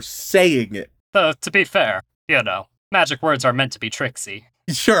ever saying it. Though, to be fair, magic words are meant to be tricksy.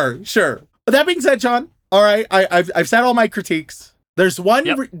 Sure. But that being said, John, all right, I've said all my critiques. There's one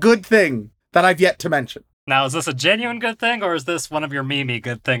good thing that I've yet to mention. Now, is this a genuine good thing, or is this one of your meme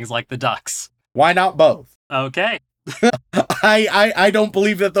good things like the ducks? Why not both? Okay. I don't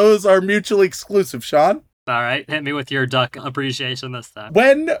believe that those are mutually exclusive, Sean. All right, hit me with your duck appreciation this time.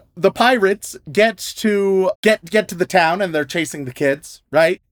 When the pirates get to the town and they're chasing the kids,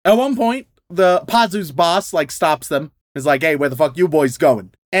 right? At one point, the Pazu's boss like stops them. Is like, hey, where the fuck you boys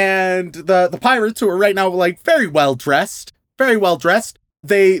going? And the pirates, who are right now like very well dressed,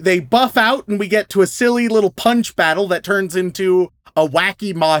 they buff out and we get to a silly little punch battle that turns into a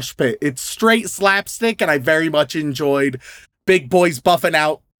wacky mosh pit. It's straight slapstick, and I very much enjoyed big boys buffing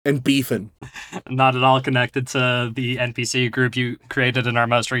out and beefing. Not at all connected to the NPC group you created in our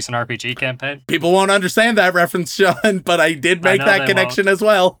most recent RPG campaign. People won't understand that reference, Sean, but I did make that connection as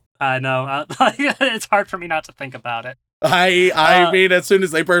well. I know. It's hard for me not to think about it. I mean, as soon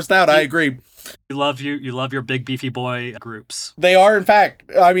as they burst out, I agree. You love your big beefy boy groups. They are, in fact.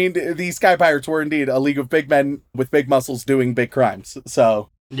 I mean, these Sky Pirates were indeed a league of big men with big muscles doing big crimes.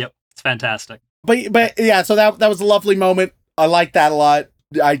 So. Yep, it's fantastic. But yeah, so that was a lovely moment. I like that a lot.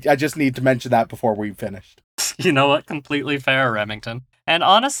 I just need to mention that before we finished. You know what? Completely fair, Remington. And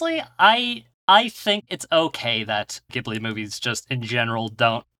honestly, I think it's okay that Ghibli movies just in general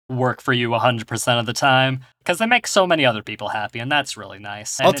don't work for you 100% of the time, because they make so many other people happy, and that's really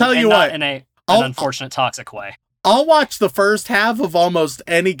nice. And I'll tell you what. In an unfortunate, toxic way. I'll watch the first half of almost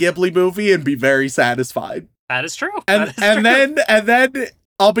any Ghibli movie and be very satisfied. That is true. And then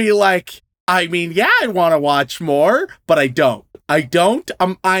I'll be like, I mean, yeah, I want to watch more, but I don't. I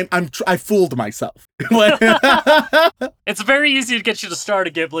fooled myself. It's very easy to get you to start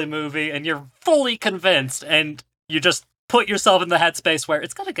a Ghibli movie, and you're fully convinced, and you just put yourself in the headspace where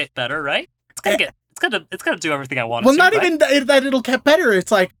it's gonna get better, right? It's gonna do everything I want. Well, not even that it'll get better.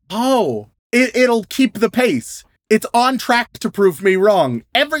 It's like, it'll keep the pace. It's on track to prove me wrong.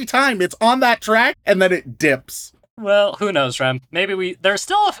 Every time it's on that track, and then it dips. Well, who knows, Rem? Maybe there's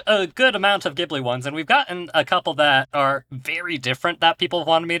still a good amount of Ghibli ones, and we've gotten a couple that are very different that people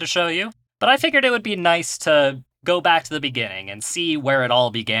wanted me to show you. But I figured it would be nice to go back to the beginning and see where it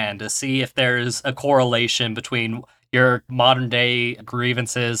all began, to see if there's a correlation between your modern day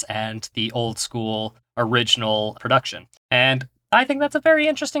grievances and the old school original production. And I think that's a very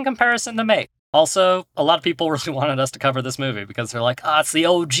interesting comparison to make. Also, a lot of people really wanted us to cover this movie because they're like, it's the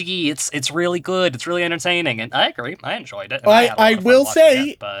OG, it's really good, it's really entertaining, and I agree, I enjoyed it. I will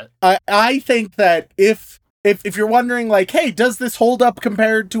say, but I think that if you're wondering, like, hey, does this hold up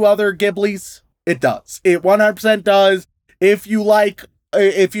compared to other Ghiblis? It does. It 100% does. If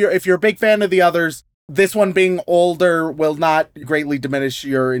you're a big fan of the others, this one being older will not greatly diminish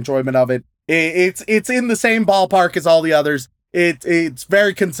your enjoyment of it. It's in the same ballpark as all the others. It's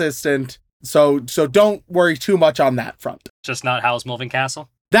very consistent. So don't worry too much on that front. Just not Howl's Moving Castle?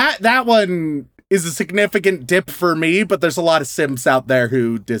 That one is a significant dip for me, but there's a lot of simps out there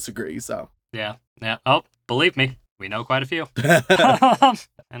who disagree, so. Yeah. Oh, believe me, we know quite a few.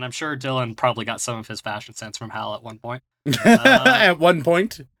 And I'm sure Dylan probably got some of his fashion sense from Hal at one point. At one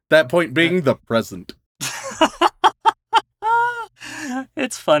point. That point being the present.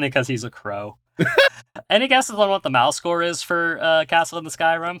 It's funny because he's a crow. Any guesses on what the mouse score is for Castle in the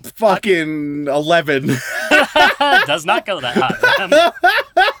Sky, Rum? Fucking 11. Does not go that high.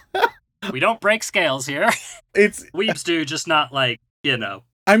 We don't break scales here. It's Weebs do, just not like,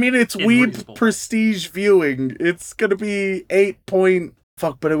 I mean, it's Weeb way. prestige viewing. It's gonna be 8 point...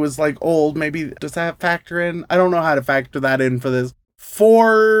 Fuck, but it was like old. Maybe, does that factor in? I don't know how to factor that in for this.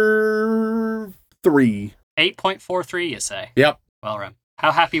 4.3. 8.43, you say? Yep. Well, Rem,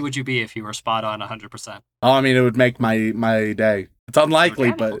 how happy would you be if you were spot on 100%? Oh, I mean, it would make my day. It's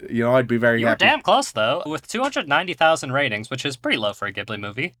unlikely, but, I'd be very happy. You're damn close, though. With 290,000 ratings, which is pretty low for a Ghibli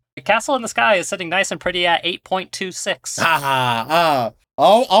movie, Castle in the Sky is sitting nice and pretty at 8.26.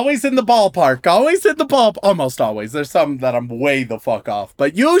 Always in the ballpark. Almost always. There's some that I'm way the fuck off,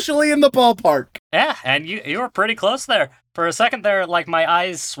 but usually in the ballpark. Yeah, and you were pretty close there. For a second there, like, my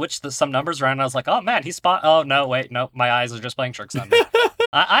eyes switched some numbers around, and I was like, oh man, he's spot. Oh, no, wait, no, my eyes are just playing tricks on me.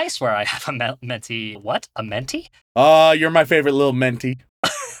 I swear I have a mentee. What? A mentee? You're my favorite little mentee.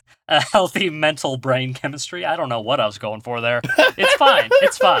 A healthy mental brain chemistry? I don't know what I was going for there. It's fine.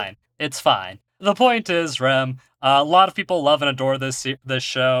 It's fine. The point is, Rem, a lot of people love and adore this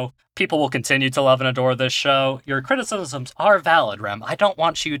show. People will continue to love and adore this show. Your criticisms are valid, Rem. I don't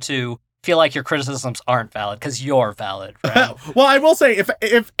want you to feel like your criticisms aren't valid, because you're valid, Rem. Well, I will say,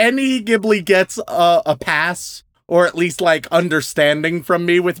 if any Ghibli gets a pass, or at least, like, understanding from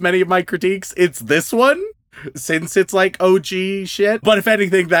me with many of my critiques, it's this one, since it's, like, OG shit. But if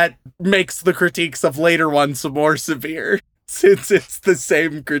anything, that makes the critiques of later ones more severe, since it's the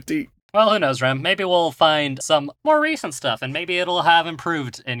same critique. Well, who knows, Rem? Maybe we'll find some more recent stuff, and maybe it'll have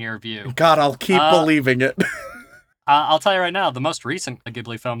improved in your view. God, I'll keep believing it. I'll tell you right now, the most recent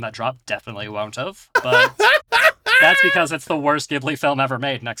Ghibli film that dropped definitely won't have, but that's because it's the worst Ghibli film ever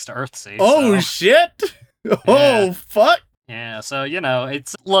made next to Earthsea. Oh, shit! Oh, fuck! Yeah, so,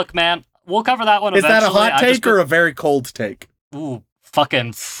 it's... Look, man, we'll cover that one Is eventually. Is that a hot take or a very cold take? Ooh,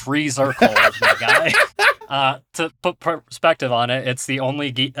 fucking freezer cold, my guy. To put perspective on it, it's the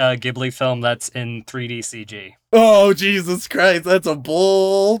only Ghibli film that's in 3D CG. Oh, Jesus Christ, that's a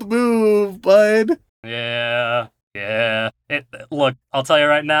bold move, bud. Yeah. Look, I'll tell you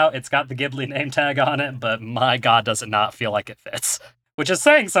right now, it's got the Ghibli name tag on it, but my god, does it not feel like it fits. Which is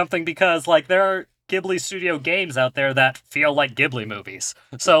saying something, because, like, there are Ghibli studio games out there that feel like Ghibli movies.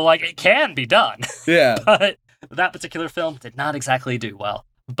 So, like, it can be done. Yeah. But that particular film did not exactly do well.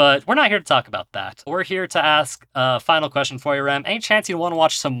 But we're not here to talk about that. We're here to ask a final question for you, Rem. Any chance you want to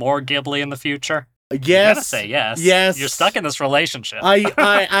watch some more Ghibli in the future? Yes. You gotta say yes. Yes. You're stuck in this relationship.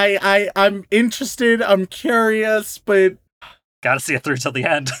 I'm interested. I'm curious, but Gotta see it through till the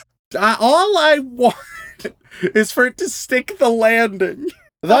end. all I want is for it to stick the landing.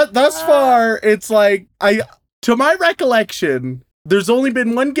 Thus far, it's like to my recollection, there's only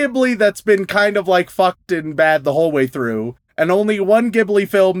been one Ghibli that's been kind of like fucked and bad the whole way through, and only one Ghibli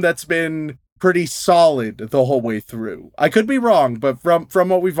film that's been pretty solid the whole way through. I could be wrong, but from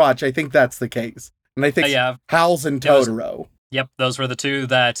what we've watched, I think that's the case. And I think Howl's and Totoro. Yep, those were the two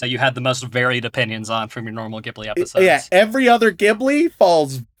that you had the most varied opinions on from your normal Ghibli episodes. Yeah, every other Ghibli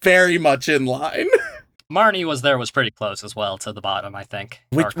falls very much in line. Marnie was pretty close as well to the bottom, I think.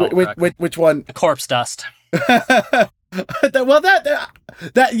 Which one? Corpse Dust. That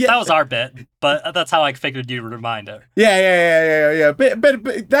was our bit, but that's how I figured you'd remind it. Yeah. But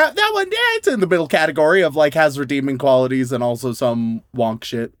that one, it's in the middle category of, like, has redeeming qualities and also some wonk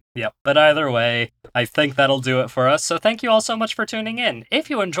shit. Yep, but either way, I think that'll do it for us, so thank you all so much for tuning in. If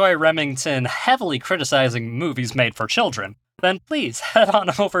you enjoy Remington heavily criticizing movies made for children, then please head on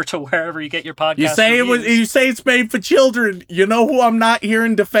over to wherever you get your podcast. You say it's made for children. You know who I'm not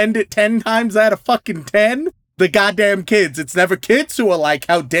hearing defend it 10 times out of fucking 10? The goddamn kids. It's never kids who are like,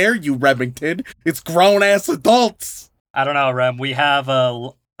 how dare you, Remington? It's grown-ass adults. I don't know, Rem. We have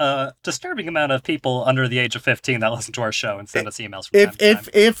a disturbing amount of people under the age of 15 that listen to our show and send us emails from time to time.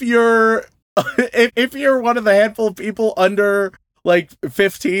 If you're one of the handful of people under, like,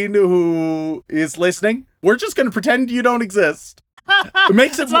 15 who is listening, we're just going to pretend you don't exist.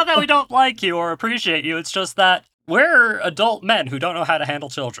 It's not that we don't like you or appreciate you. It's just that we're adult men who don't know how to handle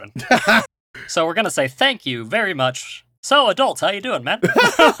children. So we're going to say thank you very much. So, adults, how you doing, man?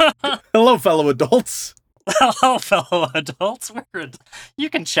 Hello, fellow adults. Hello, fellow adults.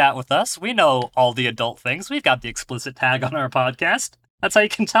 You can chat with us. We know all the adult things. We've got the explicit tag on our podcast. That's how you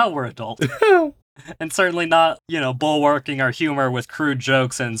can tell we're adult. And certainly not, bulwarking our humor with crude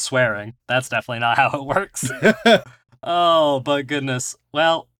jokes and swearing. That's definitely not how it works. Oh, but goodness.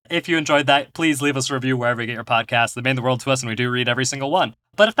 Well, if you enjoyed that, please leave us a review wherever you get your podcasts. They mean the world to us, and we do read every single one.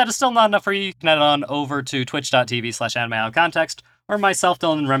 But if that is still not enough for you can head on over to twitch.tv/anime-out-of-context, where myself,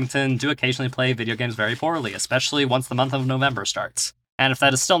 Dylan, and Remington do occasionally play video games very poorly, especially once the month of November starts. And if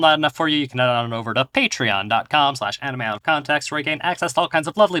that is still not enough for you, you can head on over to patreon.com/anime-out-of-context, where you gain access to all kinds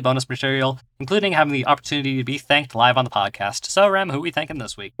of lovely bonus material, including having the opportunity to be thanked live on the podcast. So, Rem, who are we thanking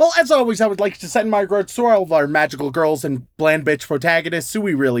this week? Well, as always, I would like to send my regards to all of our magical girls and bland bitch protagonists, who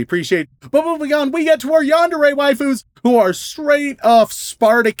we really appreciate. But moving on, we get to our yandere waifus, who are straight off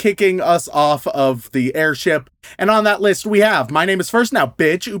Sparta kicking us off of the airship. And on that list, we have My Name is First Now,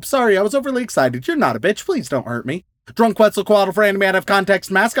 bitch. Oops, sorry, I was overly excited. You're not a bitch. Please don't hurt me. Drunk Quetzalcoatl for Anime Out of Context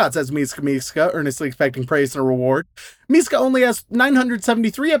mascot, says Miska, earnestly expecting praise and a reward. Miska only has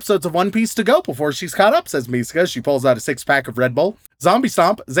 973 episodes of One Piece to go before she's caught up, says Miska. She pulls out a 6-pack of Red Bull. Zombie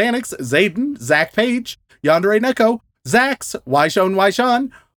Stomp, Xanax, Zayden, Zach Page, Yandere Neko, Zax,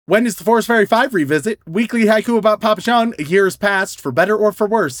 Wyshawn, When is the Forest Fairy 5 revisit? Weekly haiku about Papa Sean. A year has passed, for better or for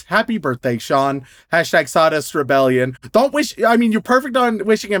worse. Happy birthday, Sean. Hashtag Sawdust Rebellion. You're perfect on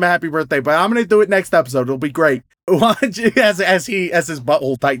wishing him a happy birthday, but I'm going to do it next episode. It'll be great. As his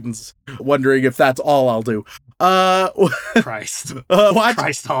butthole tightens, wondering if that's all I'll do. Christ. Watch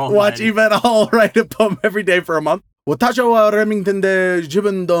Christ almighty. even I'll write a poem every day for a month. 私はレミントンで自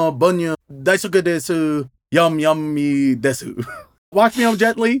分の母乳大好きです。Yum yummy desu. Walk Me Home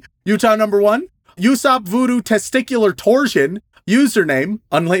Gently, Utah #1. Usopp Voodoo Testicular Torsion. Username,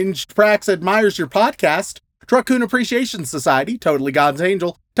 Unhinged Prax Admires Your Podcast. Truckcoon Appreciation Society, Totally God's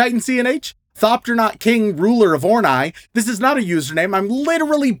Angel. Titan CNH. Thopternaut King, Ruler of Ornai. This is not a username. I'm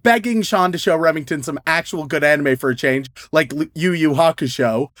literally begging Sean to show Remington some actual good anime for a change, like Yu Yu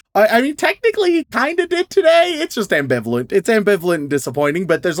Hakusho. I mean, technically he kind of did today. It's just ambivalent. It's ambivalent and disappointing,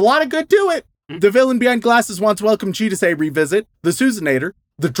 but there's a lot of good to it. The Villain Behind Glasses wants Welcome Chi to say revisit. The Susanator.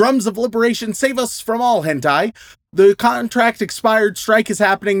 The Drums of Liberation save us from all hentai. The contract expired strike is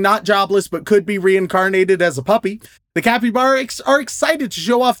happening, not jobless, but could be reincarnated as a puppy. The Capybara are excited to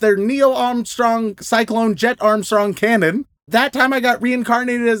show off their Neo Armstrong Cyclone Jet Armstrong cannon. That time I got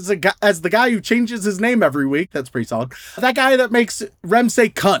reincarnated as the guy who changes his name every week. That's pretty solid. That guy that makes Rem say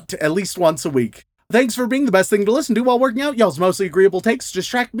cunt at least once a week. Thanks for being the best thing to listen to while working out. Y'all's mostly agreeable takes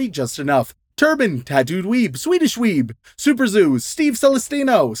distract me just enough. Turban, Tattooed Weeb, Swedish Weeb, Super Zoos, Steve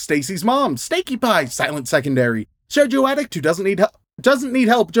Celestino, Stacy's Mom, Snaky Pie, Silent Secondary, Shoujo Addict who doesn't need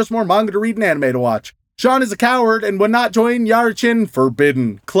help, just more manga to read and anime to watch. Sean is a coward and would not join Yarchin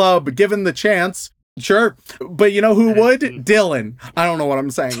Forbidden Club given the chance. Sure, but you know who would? Dylan. I don't know what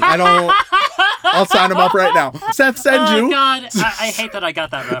I'm saying. I'll sign him up right now. Seth Senju. Oh god, I hate that I got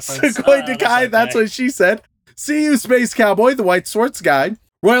that reference. Sugoi Dekai, that's what she said. See you, Space Cowboy, the White Swords Guy.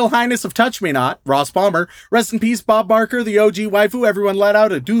 Royal Highness of Touch Me Not, Ross Palmer. Rest in peace, Bob Barker, the OG waifu. Everyone let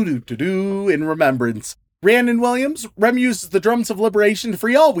out a doo-doo-doo-doo in remembrance. Rhiannon Williams. Rem uses the Drums of Liberation to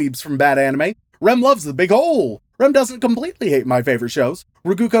free all weebs from bad anime. Rem loves the big hole. Rem doesn't completely hate my favorite shows.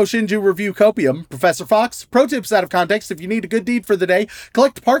 Raguko Shinju Review Copium. Professor Fox. Pro tips out of context if you need a good deed for the day.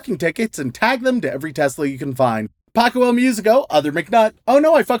 Collect parking tickets and tag them to every Tesla you can find. Paco El Musico. Other McNutt. Oh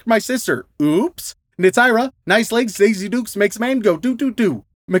no, I fucked my sister. Oops. Nitsaira. Nice legs. Daisy Dukes makes a man go doo-doo-doo.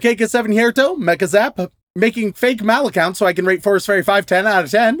 Makeka 7 Hierto, Mecha Zap, making fake Mal accounts so I can rate Forest Fairy 5 10 out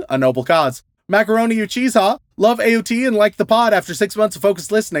of 10, a noble cause. Macaroni Uchiha, love AOT and like the pod after 6 months of focused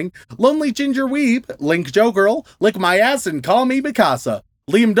listening. Lonely Ginger Weeb, Link Joe Girl, lick my ass and call me Mikasa.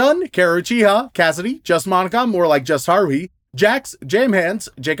 Liam Dunn, Kara Uchiha, Cassidy, Just Monica, more like Just Haruhi. Jax, Jam Hands,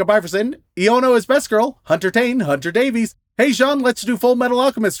 Jacob Iverson, Iono is Best Girl, Hunter Tane, Hunter Davies. Hey Sean, let's do Full Metal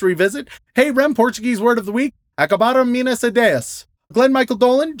Alchemist revisit. Hey Rem, Portuguese word of the week, Acabara Minas Ideas. Glenn Michael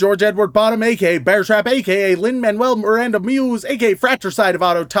Dolan, George Edward Bottom, a.k.a. Bear Trap, a.k.a. Lin-Manuel Miranda Muse, a.k.a. Fratricide of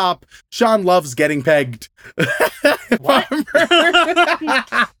Auto Top. Sean loves getting pegged. What?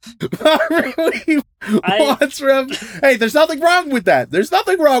 What's Rem? Hey, there's nothing wrong with that. There's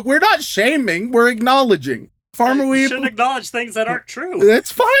nothing wrong. We're not shaming. We're acknowledging. Farmer You Weeb. shouldn't acknowledge things that aren't true.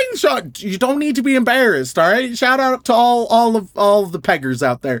 It's fine, Sean. You don't need to be embarrassed, all right? Shout out to all of the peggers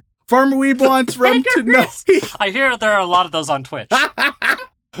out there. Farmer Weeb wants Rem to know. I hear there are a lot of those on Twitch. My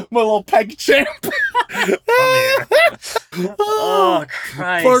little peg champ. Oh,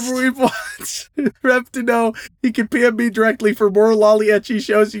 Christ. Farmer Weeb wants Rem to know he can PM me directly for more lolly ecchi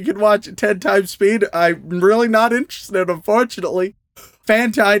shows you can watch at 10 times speed. I'm really not interested, unfortunately.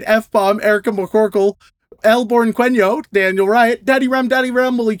 Fantide, F-Bomb, Erica McCorkle, Elborn Quenyo, Daniel Riot, Daddy Rem,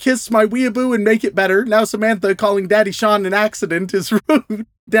 will he kiss my weeaboo and make it better? Now Samantha calling Daddy Sean an accident is rude.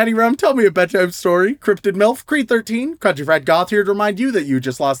 Daddy Rem, tell me a bedtime story. Cryptid MILF, Creed 13, Crunchy Fried Goth here to remind you that you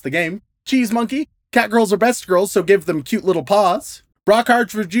just lost the game. Cheese Monkey, cat girls are best girls, so give them cute little paws. Rockhard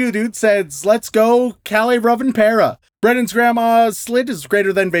for Dude says, let's go, Calais Ruven Para. Brennan's grandma's slit is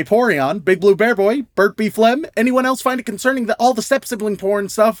greater than Vaporeon. Big Blue Bear Boy, Bert B. Flem. Anyone else find it concerning that all the step-sibling porn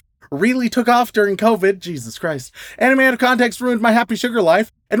stuff really took off during COVID? Jesus Christ. Anime out of context ruined my happy sugar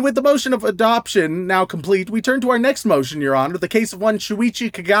life. And with the motion of adoption now complete, we turn to our next motion, Your Honor, the case of one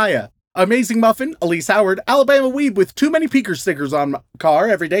Shuichi Kagaya. Amazing Muffin, Elise Howard, Alabama Weeb with too many peaker stickers on car.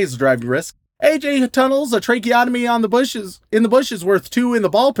 Every day is a driving risk. AJ Tunnels, a tracheotomy in the bushes worth 2 in the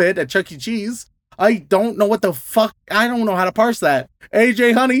ball pit at Chuck E. Cheese. I don't know what the fuck. I don't know how to parse that.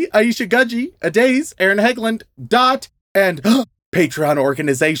 AJ Honey, Aisha Gudgy, A Days, Aaron Hegland, Dot, and Patreon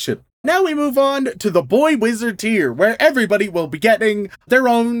organization. Now we move on to the Boy Wizard tier, where everybody will be getting their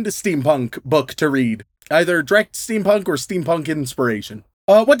own steampunk book to read. Either direct steampunk or steampunk inspiration.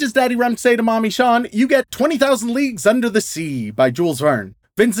 What does Daddy Rem say to Mommy Sean? You get 20,000 Leagues Under the Sea by Jules Verne.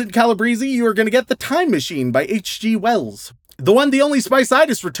 Vincent Calabrese, you are going to get The Time Machine by H.G. Wells. The one, the only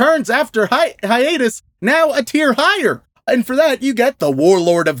Spicitis returns after hiatus, now a tier higher. And for that, you get The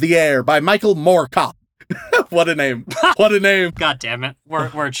Warlord of the Air by Michael Moorcock. What a name. What a name. God damn it.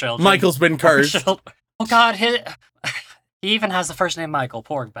 We're children. Michael's been cursed. Oh God, He even has the first name Michael,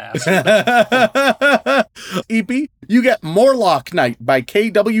 poor bastard. EP, you get Morlock Knight by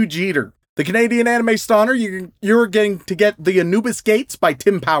K.W. Jeter. The Canadian anime stoner, you're getting to get The Anubis Gates by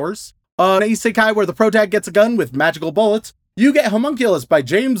Tim Powers. An isekai where the protag gets a gun with magical bullets. You get Homunculus by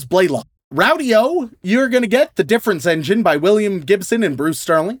James Blaylock. Rowdy-O, you're going to get The Difference Engine by William Gibson and Bruce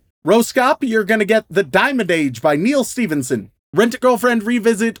Sterling. Roscop, you're going to get The Diamond Age by Neil Stevenson. Rent-A-Girlfriend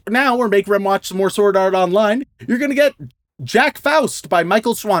Revisit Now or make Rem watch some more Sword Art Online. You're going to get Jack Faust by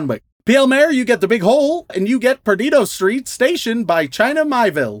Michael Swanwick. PL Mare, you get The Big Hole, and you get Perdido Street Station by China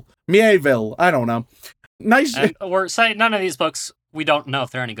Mieville. I don't know. Nice. And we're saying none of these books, we don't know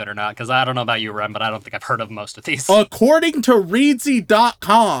if they're any good or not, because I don't know about you, Rem, but I don't think I've heard of most of these. According to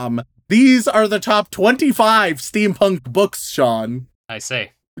Readsy.com, these are the top 25 steampunk books, Sean. I see.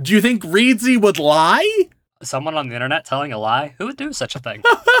 Do you think Readsy would lie? Someone on the internet telling a lie? Who would do such a thing?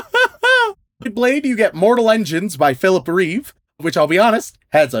 Blade, you get Mortal Engines by Philip Reeve, which I'll be honest,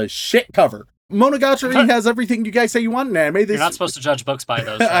 has a shit cover. Monogatari has everything you guys say you want in anime. You're not supposed to judge books by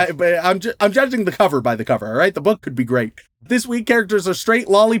those. I'm judging the cover by the cover, all right? The book could be great. This week, characters are straight,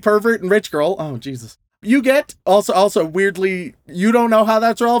 lolly, pervert, and rich girl. Oh, Jesus. You get, also weirdly, you don't know how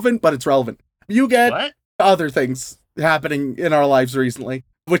that's relevant, but it's relevant. You get What? other things happening in our lives recently,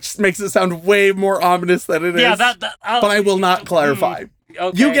 which makes it sound way more ominous than it is. Yeah, but I will not clarify.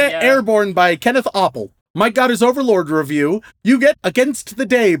 Okay, You get yeah. Airborne by Kenneth Oppel. Mike Got His Overlord review. You get Against the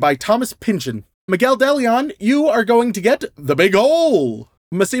Day by Thomas Pynchon. Miguel DeLeon, you are going to get The Big Hole.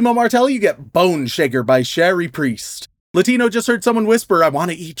 Massimo Martelli, you get Bone Shaker by Sherry Priest. Latino just heard someone whisper, I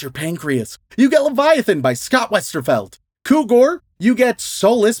want to eat your pancreas. You get Leviathan by Scott Westerfeld. Kugor, you get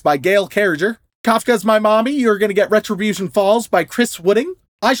Soulless by Gail Carriger. Kafka's My Mommy, you're going to get Retribution Falls by Chris Wooding.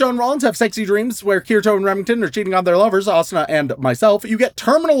 I, Sean Rollins, have sexy dreams where Kirito and Remington are cheating on their lovers, Asuna and myself. You get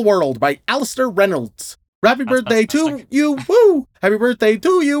Terminal World by Alistair Reynolds. Happy birthday to you, woo! Happy birthday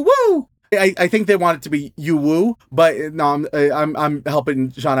to you, woo! I think they want it to be you woo, but no, I'm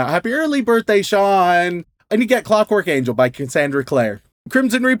helping Sean out. Happy early birthday, Sean! And you get Clockwork Angel by Cassandra Clare.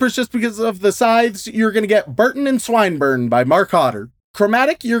 Crimson Reapers, just because of the scythes, you're going to get Burton and Swinburne by Mark Hodder.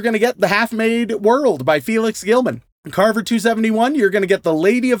 Chromatic, you're going to get The Half-Made World by Felix Gilman. Carver 271, you're going to get The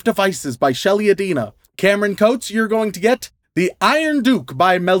Lady of Devices by Shelley Adina. Cameron Coates, you're going to get The Iron Duke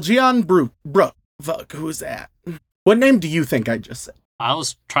by Meljian Brook. Fuck, who's that? What name do you think I just said? I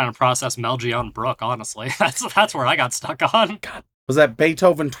was trying to process Meljion Brook, honestly. That's where I got stuck on. God, was that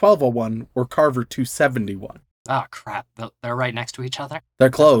Beethoven 1201 or Carver 271? Oh, crap. They're right next to each other? They're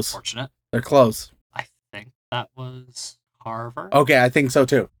close. Unfortunate. They're close. I think that was Harvard. Okay, I think so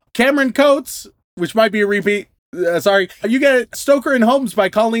too. Cameron Coates, which might be a repeat. Sorry. You get Stoker and Holmes by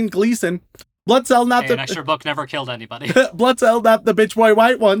Colleen Gleason. Blood Cell, not An extra book never killed anybody. Blood Cell, not the bitch boy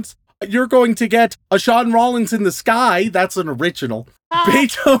white ones. You're going to get A Sean Rollins in the Sky. That's an original.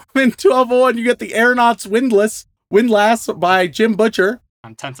 Beethoven 1201, you get The Aeronauts Windlass by Jim Butcher.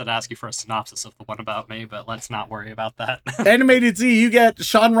 I'm tempted to ask you for a synopsis of the one about me, but let's not worry about that. Animated Z, you get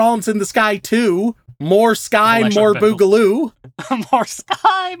Sean Rollins in the Sky 2. More Sky, more Boogaloo. More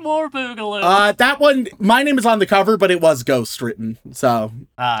Sky, more Boogaloo. That one, my name is on the cover, but it was ghost written. So.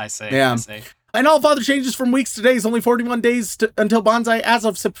 I see. Yeah. I see. And all father changes from weeks to days, only 41 days until Bonsai as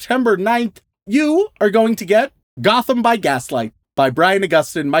of September 9th. You are going to get Gotham by Gaslight by Brian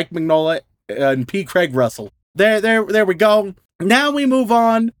Augustine, Mike Mignola, and P. Craig Russell. There we go. Now we move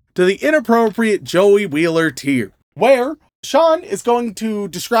on to the inappropriate Joey Wheeler tier, where Sean is going to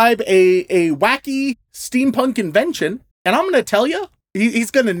describe a wacky steampunk invention, and I'm going to tell you,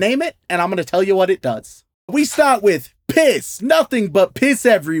 he's going to name it, and I'm going to tell you what it does. We start with piss. Nothing but piss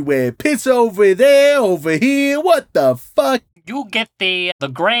everywhere. Piss over there, over here. What the fuck? You get the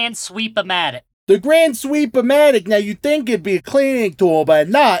Grand Sweep-O-Matic. The Grand Sweep-O-Matic. Now, you think it'd be a cleaning tool, but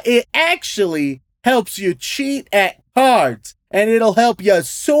nah, it actually helps you cheat at cards. And it'll help you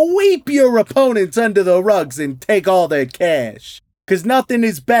sweep your opponents under the rugs and take all their cash. Because nothing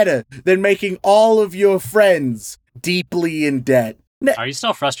is better than making all of your friends deeply in debt. Are you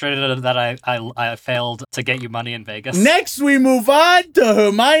still frustrated that I failed to get you money in Vegas? Next, we move on to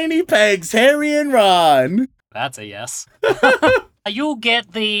Hermione pegs Harry and Ron. That's a yes. You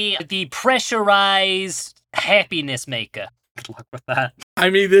get the pressurized happiness maker. Good luck with that. I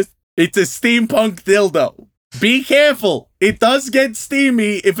mean, it's a steampunk dildo. Be careful. It does get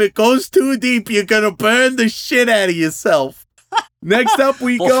steamy. If it goes too deep, you're gonna burn the shit out of yourself. Next up,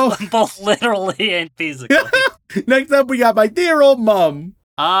 we go... Both literally and physically. Next up, we got My Dear Old Mom.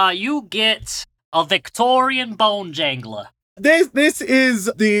 You get a Victorian bone jangler. This is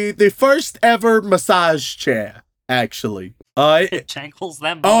the first ever massage chair, actually. It jangles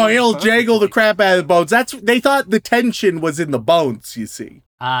them. Oh, he'll perfectly. jangle the crap out of the bones. They thought the tension was in the bones, you see.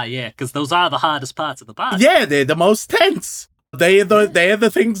 Ah, yeah, because those are the hardest parts of the body. Yeah, they're the most tense. They are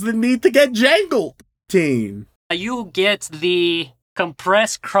the things that need to get jangled. Team. You get the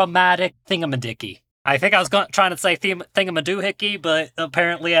compressed chromatic thingamadicky. I think I was trying to say thingamadoohickey, but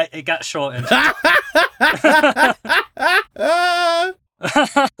apparently it got shortened.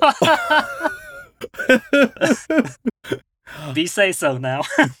 Be say so now.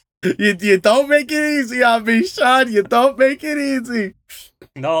 You don't make it easy on me, Sean. You don't make it easy.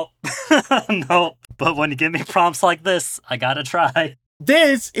 Nope. Nope. But when you give me prompts like this, I gotta try.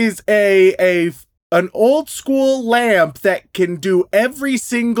 This is an old school lamp that can do every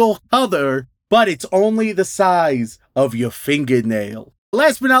single color, but it's only the size of your fingernail.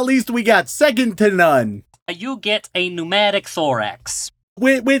 Last but not least, we got second to none. You get a pneumatic thorax.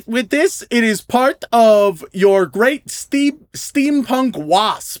 With this, it is part of your great steampunk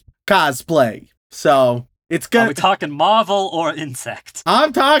wasp cosplay. So it's Are gonna. we talking Marvel or insect?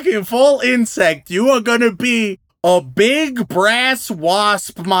 I'm talking full insect. You are gonna be a big brass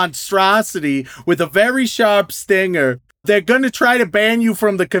wasp monstrosity with a very sharp stinger. They're gonna try to ban you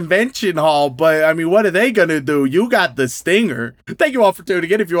from the convention hall, but I mean, what are they gonna do? You got the stinger. Thank you all for tuning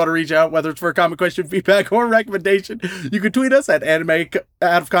in. If you want to reach out, whether it's for a comment, question, feedback, or recommendation, you can tweet us at AnimeConpod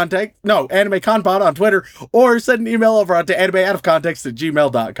on Twitter, or send an email over onto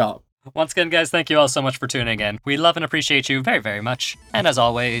animeoutofcontext@gmail.com. Once again, guys, thank you all so much for tuning in. We love and appreciate you very, very much. And as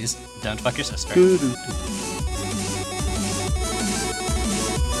always, don't fuck your sister.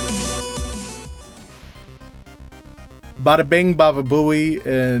 Bada bing, baba booey,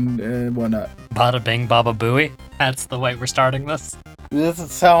 and whatnot. Bada bing, baba booey. That's the way we're starting this. This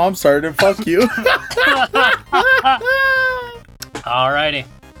is how I'm starting. Fuck you. Alrighty.